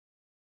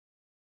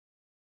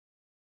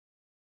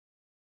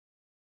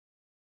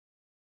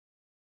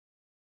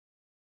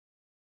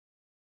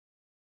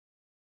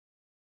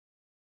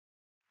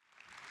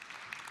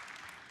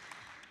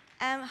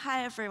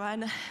Hi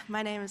everyone,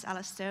 my name is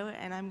Alistair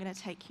and I'm going to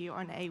take you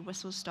on a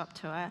whistle-stop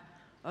tour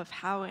of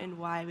how and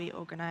why we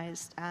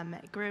organised,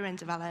 grew and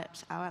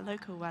developed our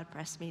local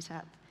WordPress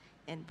meetup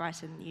in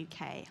Brighton,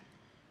 UK.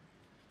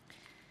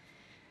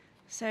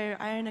 So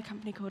I own a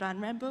company called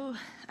Unramble.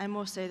 I'm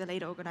also the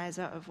lead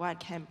organiser of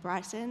WordCamp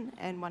Brighton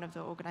and one of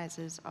the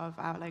organisers of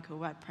our local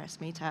WordPress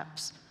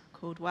meetups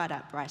called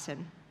WordUp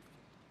Brighton.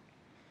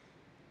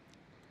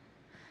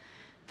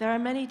 There are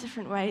many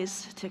different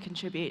ways to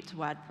contribute to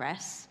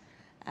WordPress,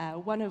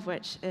 one of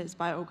which is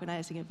by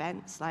organising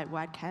events like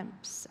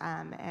WordCamps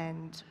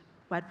and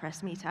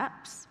WordPress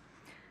Meetups.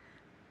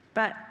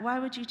 But why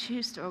would you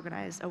choose to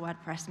organise a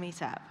WordPress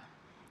Meetup?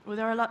 Well,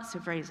 there are lots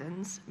of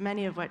reasons,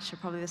 many of which are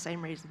probably the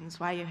same reasons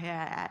why you're here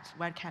at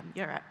WordCamp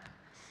Europe.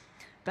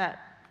 But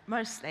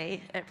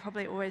mostly, it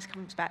probably always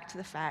comes back to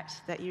the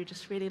fact that you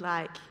just really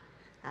like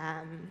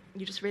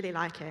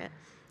it,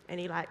 and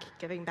you like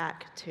giving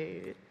back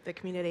to the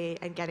community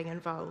and getting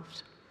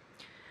involved.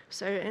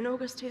 So in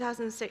August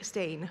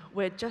 2016,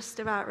 we're just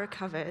about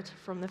recovered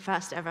from the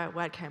first ever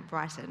WordCamp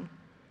Brighton.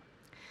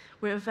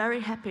 We were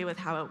very happy with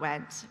how it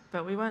went,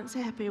 but we weren't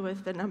so happy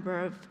with the number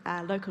of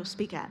local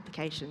speaker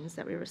applications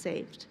that we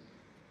received.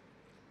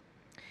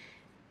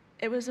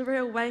 It was a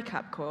real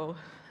wake-up call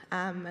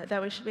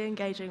that we should be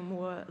engaging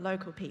more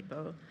local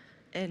people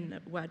in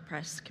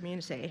WordPress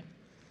community.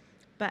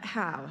 But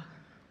how?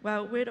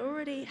 Well, we'd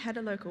already had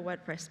a local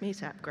WordPress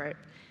meetup group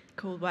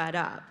called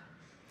WordUp,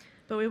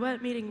 but we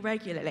weren't meeting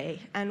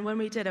regularly, and when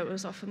we did, it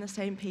was often the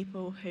same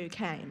people who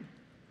came.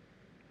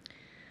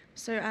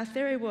 So our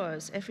theory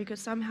was, if we could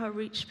somehow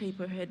reach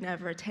people who had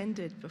never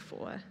attended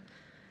before,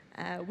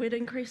 we'd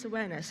increase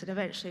awareness and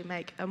eventually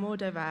make a more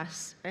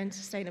diverse and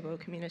sustainable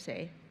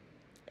community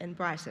in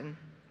Brighton.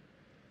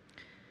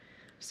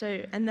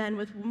 So, and then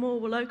with more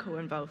local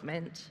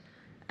involvement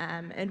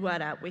in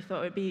WordUp, we thought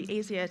it would be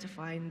easier to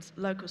find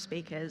local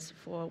speakers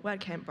for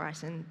WordCamp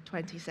Brighton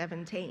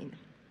 2017.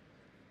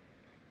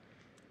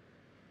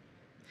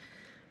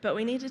 But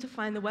we needed to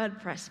find the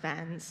WordPress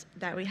fans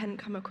that we hadn't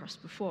come across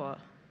before.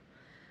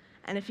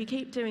 And if you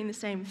keep doing the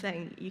same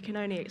thing, you can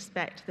only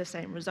expect the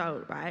same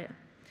result, right?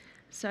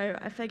 So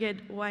I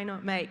figured, why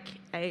not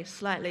make a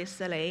slightly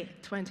silly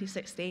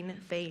 2016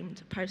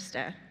 themed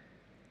poster?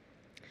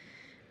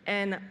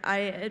 And I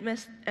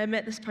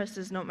admit this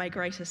poster is not my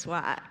greatest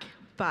work,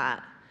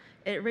 but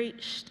it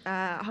reached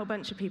a whole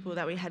bunch of people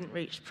that we hadn't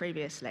reached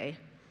previously.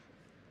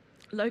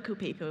 Local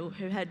people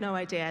who had no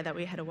idea that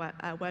we had a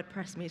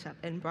WordPress meetup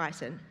in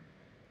Brighton.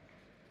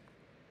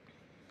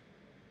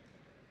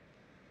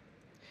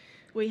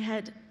 We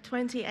had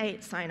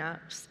 28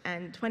 sign-ups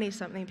and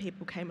 20-something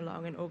people came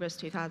along in August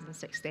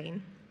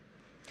 2016,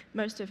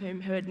 most of whom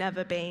who had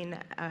never been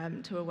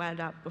to a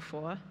WordUp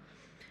before.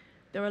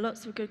 There were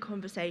lots of good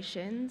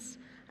conversations,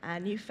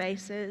 new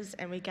faces,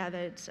 and we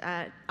gathered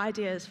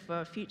ideas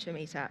for future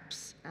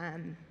meetups.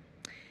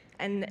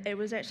 And it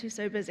was actually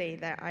so busy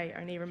that I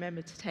only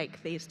remembered to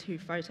take these 2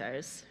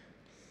 photos.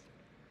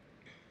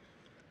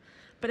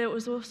 But it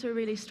was also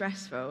really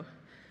stressful.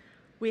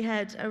 We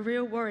had a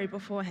real worry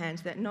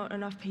beforehand that not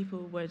enough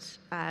people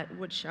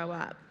would show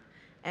up.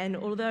 And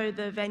although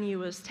the venue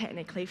was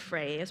technically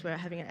free, as we were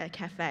having it at a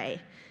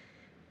cafe,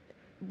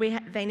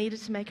 they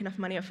needed to make enough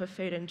money off of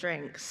food and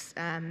drinks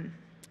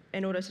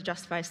in order to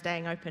justify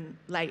staying open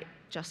late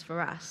just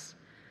for us.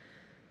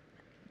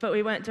 But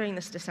we weren't doing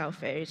this to sell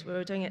food, we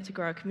were doing it to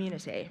grow a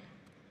community.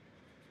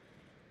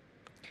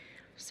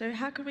 So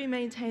how could we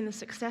maintain the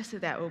success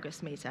of that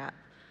August meetup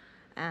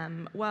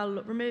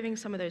while removing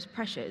some of those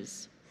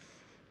pressures?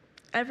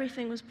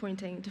 Everything was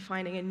pointing to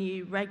finding a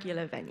new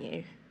regular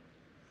venue.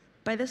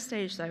 By this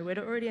stage, though, we'd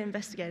already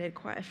investigated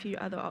quite a few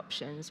other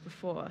options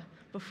before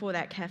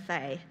that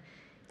cafe,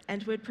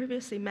 and we'd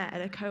previously met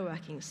at a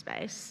co-working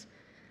space,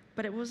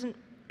 but it wasn't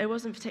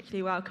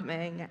particularly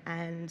welcoming,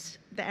 and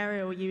the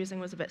area we were using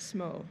was a bit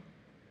small.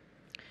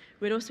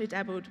 We'd also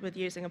dabbled with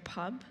using a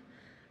pub,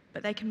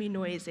 but they can be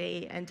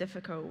noisy and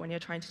difficult when you're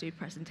trying to do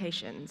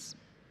presentations.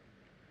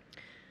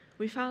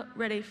 We felt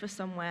ready for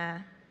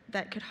somewhere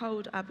that could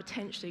hold our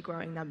potentially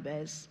growing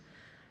numbers,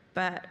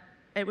 but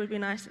it would be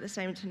nice at the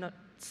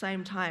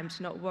same time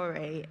to not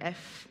worry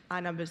if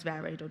our numbers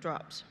varied or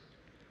dropped.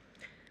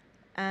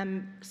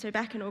 So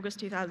back in August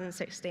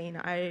 2016,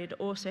 I'd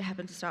also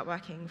happened to start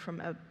working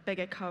from a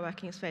bigger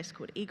co-working space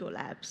called Eagle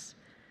Labs,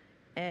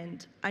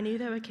 and I knew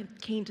they were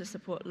keen to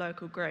support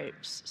local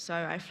groups, so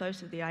I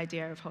floated the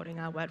idea of holding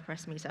our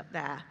WordPress meetup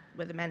there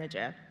with the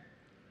manager,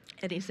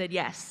 and he said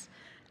yes,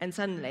 and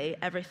suddenly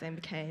everything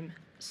became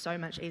so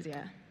much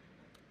easier.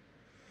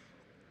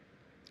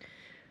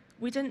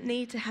 We didn't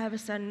need to have a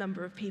certain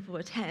number of people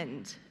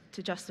attend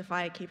to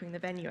justify keeping the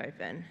venue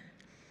open.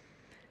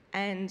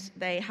 And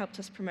they helped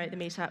us promote the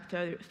meetup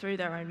through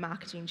their own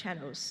marketing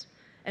channels.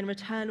 In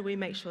return, we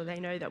make sure they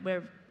know that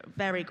we're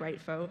very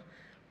grateful.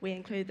 We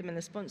include them in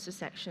the sponsor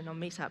section on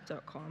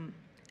meetup.com,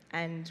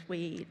 and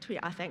we tweet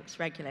our thanks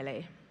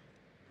regularly.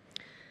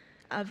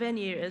 Our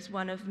venue is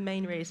one of the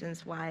main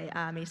reasons why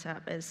our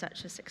meetup is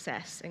such a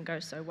success and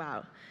goes so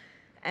well.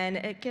 And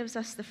it gives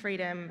us the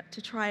freedom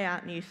to try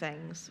out new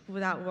things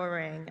without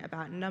worrying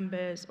about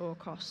numbers or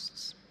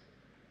costs.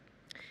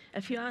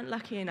 If you aren't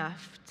lucky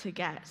enough to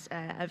get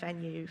a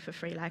venue for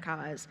free like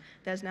ours,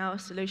 there's now a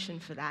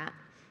solution for that.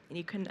 And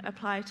you can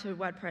apply to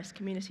WordPress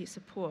community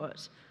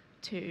support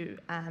to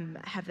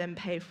have them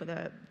pay for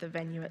the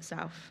venue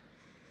itself.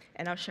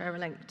 And I'll share a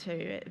link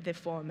to the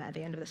form at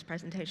the end of this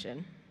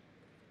presentation.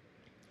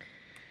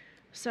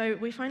 So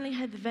we finally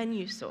had the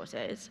venue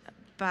sorted,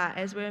 but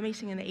as we were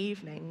meeting in the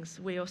evenings,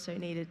 we also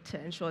needed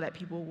to ensure that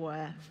people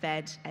were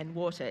fed and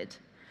watered.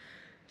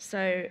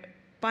 So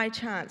by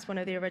chance, one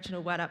of the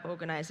original WordUp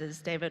organisers,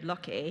 David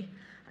Lockie,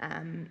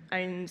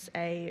 owns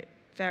a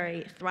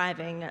very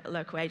thriving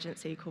local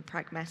agency called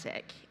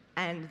Pragmatic,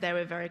 and they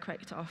were very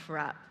quick to offer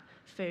up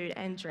food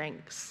and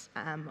drinks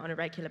on a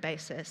regular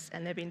basis,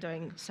 and they've been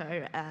doing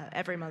so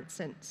every month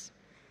since.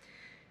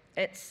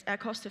 It's a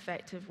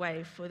cost-effective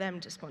way for them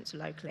to sponsor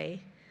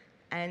locally,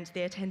 and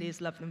the attendees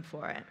love them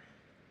for it.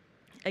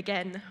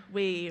 Again,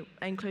 we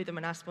include them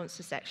in our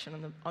sponsor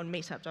section on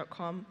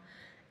meetup.com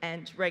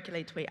and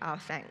regularly tweet our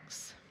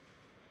thanks.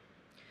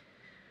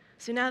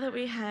 So now that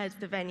we had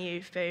the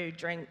venue, food,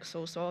 drinks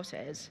all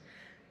sorted,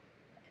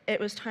 it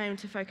was time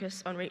to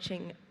focus on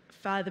reaching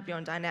further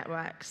beyond our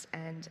networks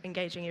and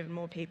engaging even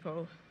more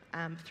people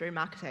through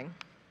marketing.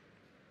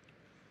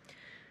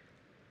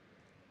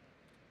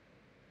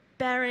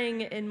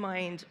 Bearing in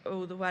mind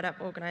all the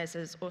WordUp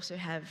organisers also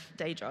have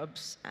day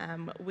jobs,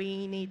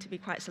 we need to be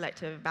quite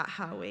selective about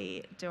how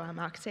we do our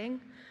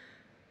marketing.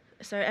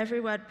 So every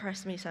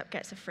WordPress meetup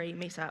gets a free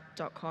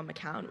meetup.com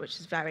account, which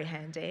is very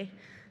handy.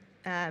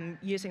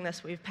 Using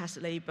this, we've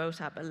passively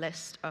built up a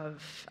list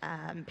of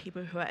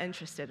people who are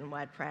interested in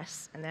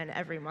WordPress, and then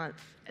every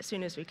month, as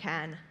soon as we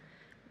can,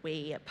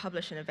 we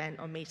publish an event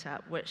on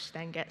Meetup, which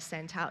then gets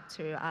sent out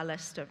to our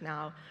list of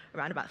now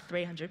around about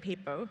 300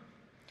 people.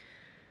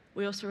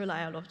 We also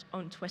rely a lot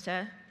on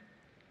Twitter,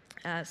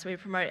 so we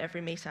promote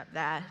every meetup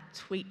there,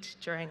 tweet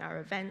during our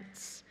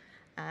events,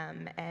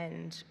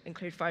 and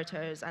include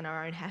photos and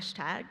our own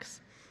hashtags.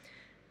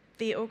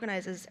 The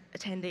organisers,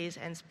 attendees,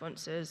 and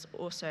sponsors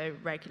also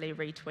regularly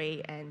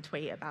retweet and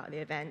tweet about the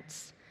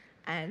events.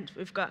 And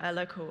we've got a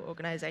local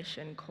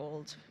organisation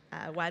called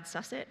Wide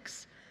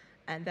Sussex,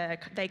 and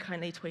they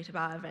kindly tweet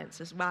about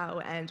events as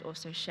well and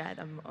also share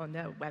them on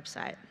their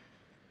website.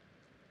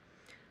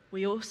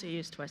 We also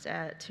use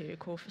Twitter to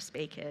call for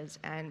speakers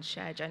and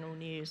share general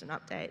news and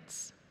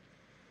updates.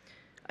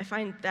 I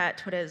find that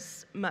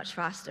Twitter's much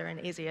faster and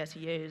easier to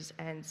use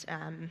and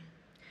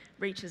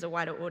reaches a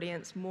wider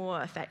audience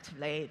more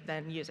effectively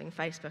than using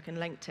Facebook and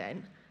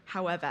LinkedIn.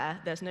 However,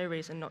 there's no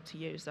reason not to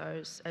use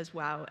those as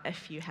well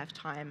if you have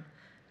time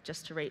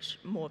just to reach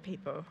more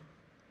people.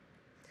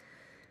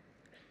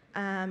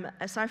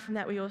 Aside from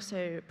that, we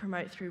also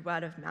promote through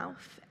word of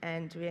mouth,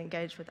 and we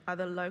engage with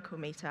other local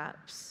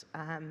meetups,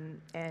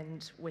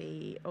 and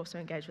we also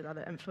engage with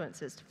other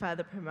influencers to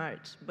further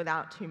promote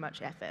without too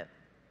much effort.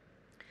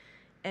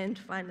 And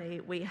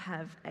finally, we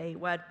have a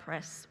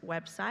WordPress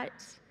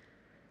website.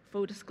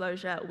 Full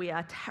disclosure, we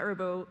are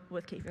terrible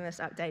with keeping this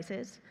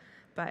updated,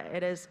 but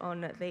it is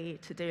on the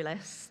to-do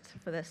list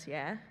for this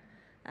year,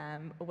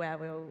 where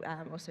we'll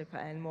also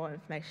put in more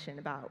information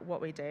about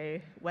what we do,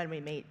 when we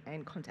meet,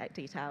 and contact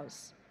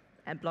details,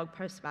 and blog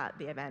posts about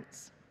the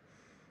events.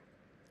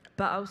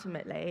 But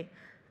ultimately,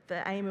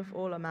 the aim of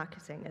all our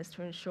marketing is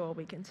to ensure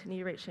we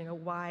continue reaching a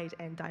wide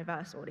and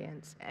diverse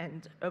audience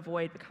and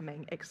avoid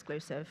becoming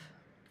exclusive.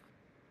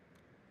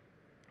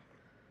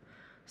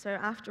 So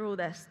after all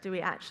this, do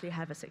we actually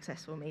have a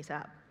successful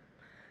meetup?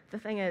 The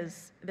thing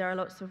is, there are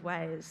lots of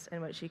ways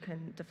in which you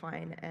can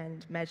define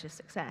and measure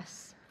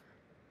success.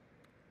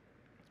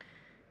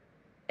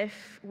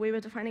 If we were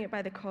defining it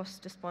by the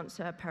cost to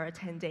sponsor per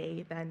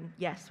attendee, then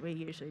yes, we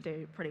usually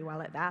do pretty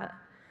well at that.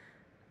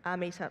 Our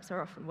meetups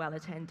are often well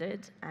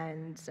attended,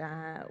 and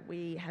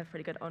we have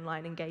pretty good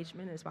online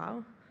engagement as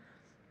well.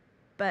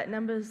 But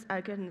numbers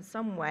are good in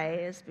some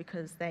ways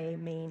because they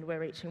mean we're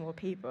reaching more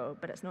people,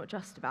 but it's not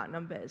just about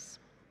numbers.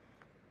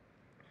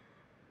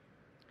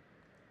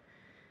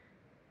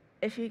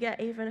 If you get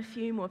even a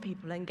few more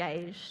people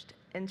engaged,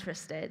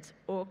 interested,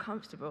 or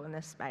comfortable in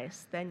this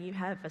space, then you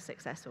have a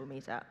successful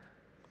meetup.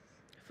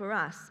 For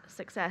us,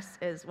 success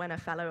is when a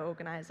fellow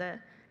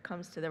organizer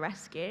comes to the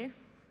rescue,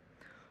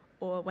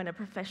 or when a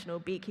professional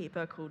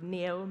beekeeper called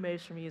Neil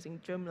moves from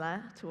using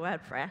Joomla to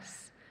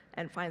WordPress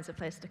and finds a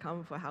place to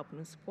come for help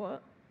and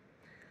support.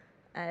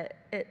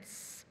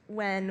 It's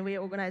when we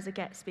organize a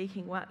Get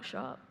Speaking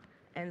workshop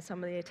and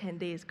some of the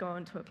attendees go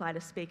on to apply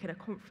to speak at a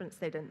conference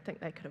they didn't think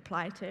they could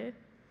apply to,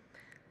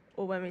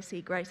 or when we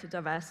see greater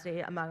diversity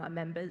among our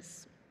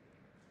members,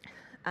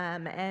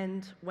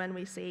 and when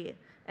we see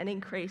an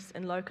increase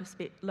in local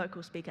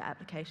speaker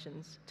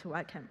applications to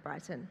WordCamp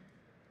Brighton.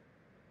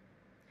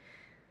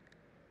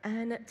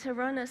 And to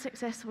run a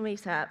successful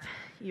meetup,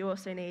 you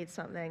also need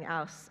something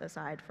else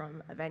aside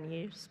from a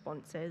venue,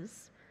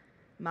 sponsors,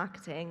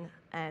 marketing,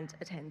 and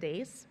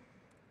attendees.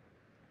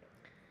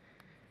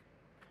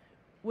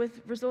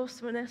 With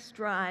resourcefulness,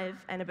 drive,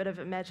 and a bit of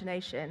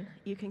imagination,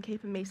 you can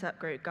keep a meetup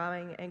group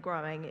going and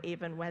growing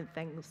even when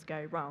things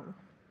go wrong.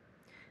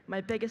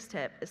 My biggest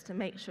tip is to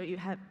make sure you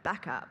have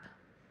backup.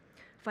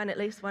 Find at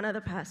least one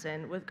other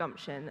person with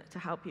gumption to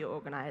help you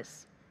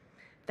organize.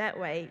 That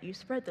way, you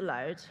spread the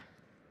load,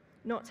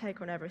 not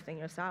take on everything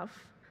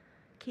yourself,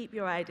 keep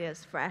your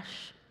ideas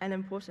fresh, and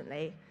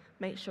importantly,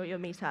 make sure your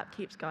meetup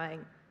keeps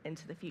going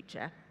into the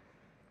future.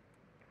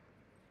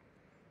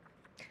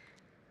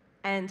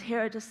 And here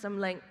are just some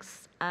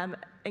links,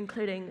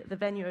 including the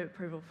venue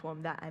approval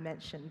form that I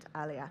mentioned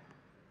earlier.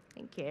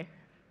 Thank you.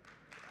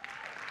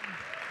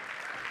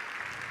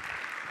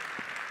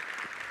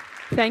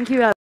 Thank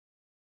you,